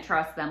 and you can't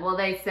trust them. Well,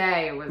 they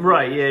say it was...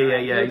 Right, yeah,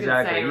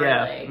 exactly.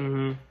 Yeah.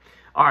 Really.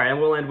 All right,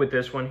 and we'll end with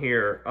this one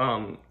here.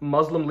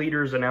 Muslim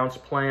leaders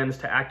announced plans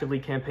to actively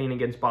campaign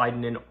against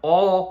Biden in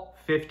all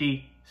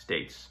 50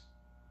 states.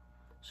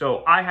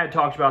 So I had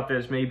talked about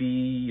this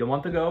maybe a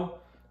month ago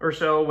or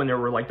so when there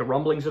were like the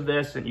rumblings of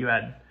this, and you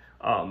had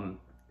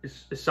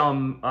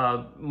some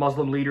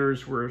Muslim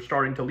leaders were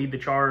starting to lead the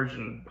charge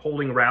and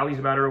holding rallies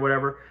about it or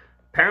whatever.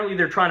 Apparently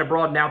they're trying to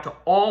broaden out to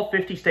all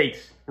 50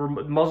 states where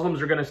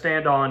Muslims are going to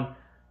stand on,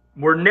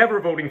 we're never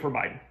voting for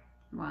Biden.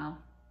 Wow.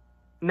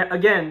 Now,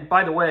 again,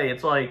 by the way,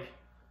 it's like,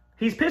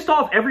 he's pissed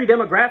off every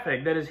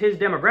demographic that is his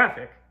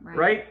demographic,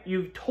 right?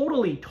 You've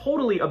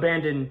totally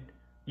abandoned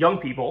young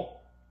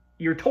people.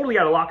 You're totally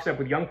out of lockstep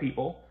with young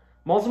people.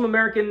 Muslim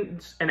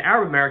Americans and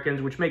Arab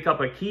Americans, which make up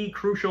a key,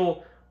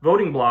 crucial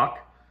voting bloc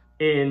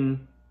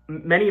in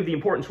many of the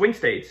important swing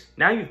states,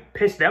 now you've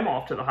pissed them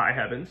off to the high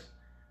heavens.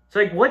 It's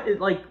like,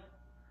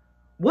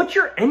 what's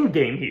your end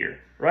game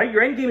here, right?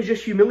 Your end game is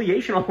just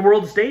humiliation on the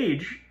world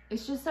stage.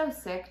 It's just so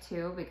sick,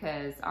 too,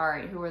 because, all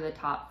right, who are the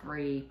top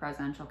 3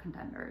 presidential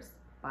contenders?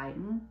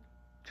 Biden,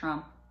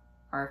 Trump,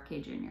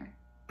 RFK Jr.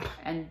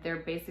 And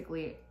they're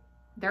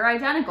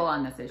identical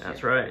on this issue.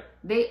 That's right.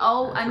 They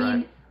all, I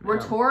mean,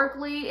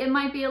 rhetorically, it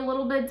might be a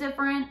little bit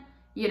different.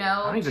 You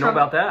know, I don't even know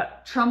about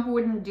that. Trump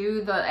wouldn't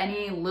do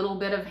any little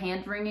bit of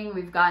hand-wringing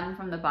we've gotten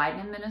from the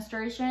Biden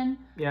administration.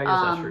 Yeah, I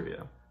guess that's true,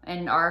 yeah.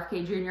 And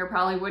RFK Jr.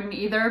 probably wouldn't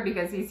either,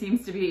 because he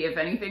seems to be, if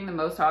anything, the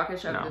most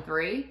hawkish of the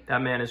 3.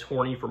 That man is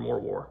horny for more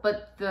war.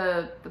 But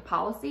the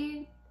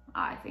policy,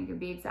 I think it would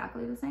be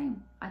exactly the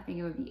same. I think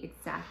it would be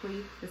exactly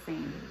the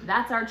same.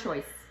 That's our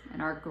choice in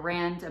our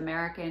grand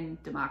American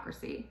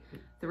democracy.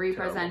 3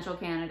 presidential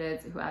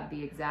candidates who have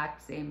the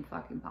exact same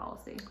fucking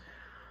policy.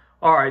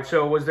 All right,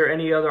 so was there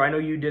any other, I know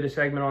you did a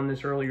segment on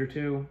this earlier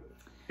too.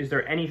 Is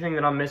there anything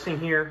that I'm missing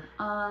here?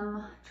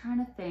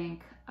 Trying to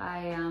think.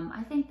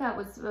 I think that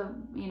was,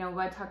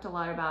 I talked a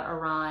lot about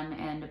Iran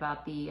and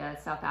about the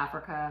South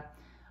Africa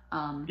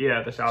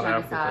the South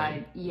Africa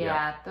thing.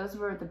 Yeah, those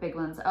were the big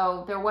ones.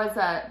 Oh, there was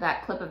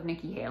that clip of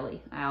Nikki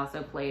Haley I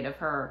also played of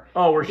her.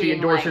 Oh, where she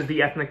endorses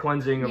the ethnic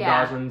cleansing of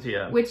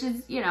Gazans, Which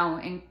is,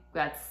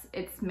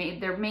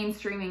 they're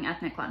mainstreaming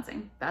ethnic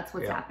cleansing. That's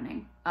what's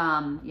happening.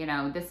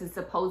 This is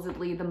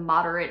supposedly the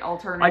moderate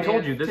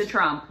alternative to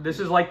Trump. This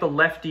is like the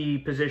lefty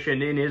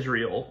position in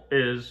Israel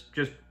is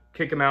just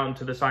kick them out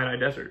into the Sinai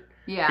Desert.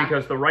 Yeah.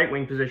 Because the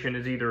right-wing position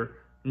is either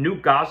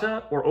nuke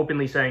Gaza or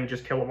openly saying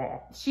just kill them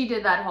all. She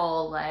did that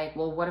whole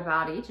well, what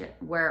about Egypt?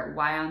 Why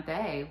aren't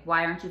they?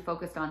 Why aren't you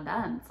focused on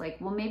them? It's like,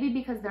 well, maybe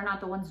because they're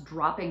not the ones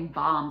dropping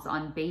bombs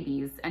on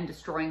babies and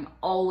destroying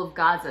all of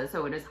Gaza,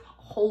 so it is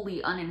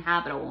wholly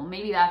uninhabitable.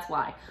 Maybe that's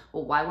why.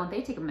 Well, why won't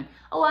they take them in?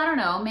 Oh, I don't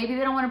know. Maybe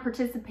they don't want to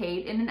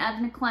participate in an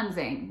ethnic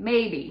cleansing.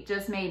 Maybe,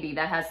 just maybe,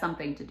 that has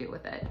something to do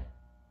with it.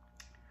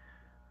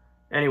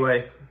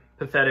 Anyway,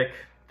 pathetic.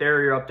 There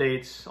are your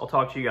updates. I'll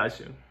talk to you guys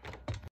soon.